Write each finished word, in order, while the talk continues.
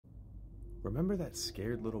Remember that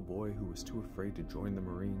scared little boy who was too afraid to join the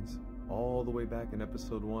Marines, all the way back in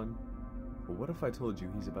episode 1? But what if I told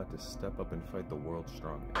you he's about to step up and fight the world's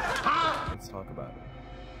strongest? Let's talk about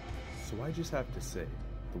it. So I just have to say,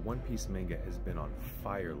 the One Piece manga has been on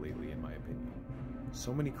fire lately in my opinion.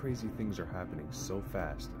 So many crazy things are happening so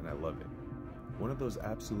fast, and I love it. One of those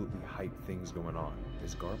absolutely hype things going on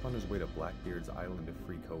is Garp on his way to Blackbeard's island to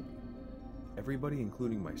free Coby. Everybody,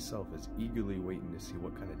 including myself, is eagerly waiting to see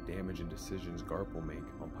what kind of damage and decisions Garp will make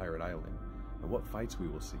on Pirate Island, and what fights we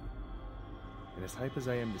will see. And as hype as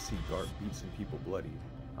I am to see Garp beat some people bloody,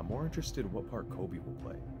 I'm more interested in what part Coby will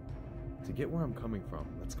play. To get where I'm coming from,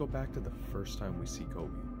 let's go back to the first time we see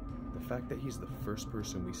Coby. The fact that he's the first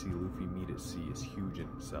person we see Luffy meet at sea is huge in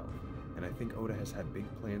itself, and I think Oda has had big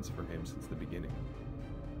plans for him since the beginning.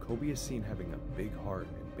 Coby is seen having a big heart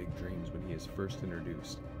and big dreams when he is first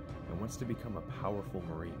introduced, and wants to become a powerful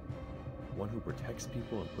Marine, one who protects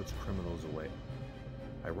people and puts criminals away.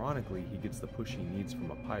 Ironically, he gets the push he needs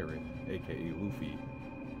from a pirate, aka Luffy,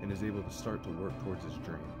 and is able to start to work towards his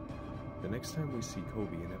dream. The next time we see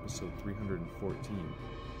Coby in episode 314,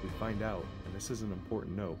 we find out, and this is an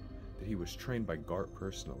important note, that he was trained by Garp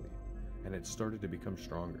personally, and had started to become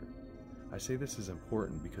stronger. I say this is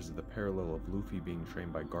important because of the parallel of Luffy being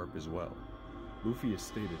trained by Garp as well. Luffy has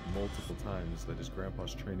stated multiple times that his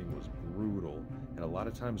grandpa's training was brutal, and a lot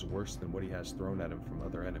of times worse than what he has thrown at him from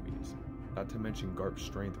other enemies, not to mention Garp's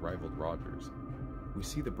strength rivaled Roger's. We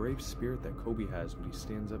see the brave spirit that Coby has when he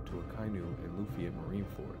stands up to Akainu and Luffy at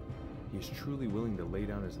Marineford. He is truly willing to lay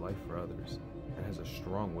down his life for others, and has a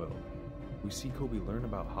strong will. We see Coby learn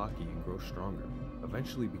about hockey and grow stronger,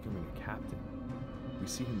 eventually becoming a captain. We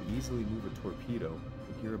see him easily move a torpedo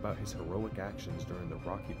and hear about his heroic actions during the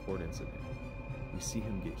Rocky Port incident. We see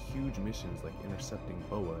him get huge missions like intercepting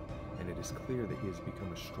Boa, and it is clear that he has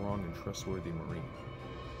become a strong and trustworthy Marine.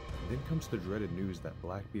 Then comes the dreaded news that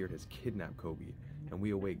Blackbeard has kidnapped Coby, and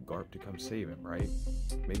we await Garp to come save him, right?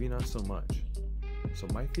 Maybe not so much. So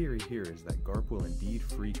my theory here is that Garp will indeed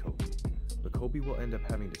free Coby, but Coby will end up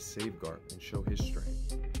having to save Garp and show his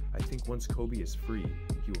strength. I think once Coby is free,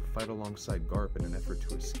 he will fight alongside Garp in an effort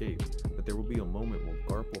to escape, but there will be a moment where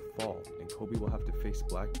Garp will fall and Coby will have to face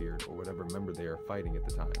Blackbeard or whatever member they are fighting at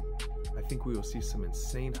the time. I think we will see some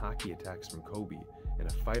insane hockey attacks from Coby in a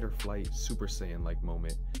fight or flight Super Saiyan-like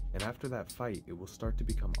moment, and after that fight it will start to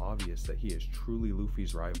become obvious that he is truly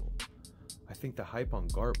Luffy's rival. I think the hype on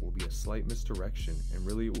Garp will be a slight misdirection, and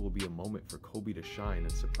really it will be a moment for Coby to shine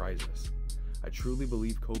and surprise us. I truly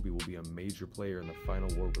believe Coby will be a major player in the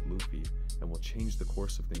final war with Luffy, and will change the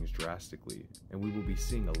course of things drastically, and we will be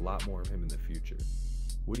seeing a lot more of him in the future.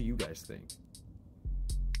 What do you guys think?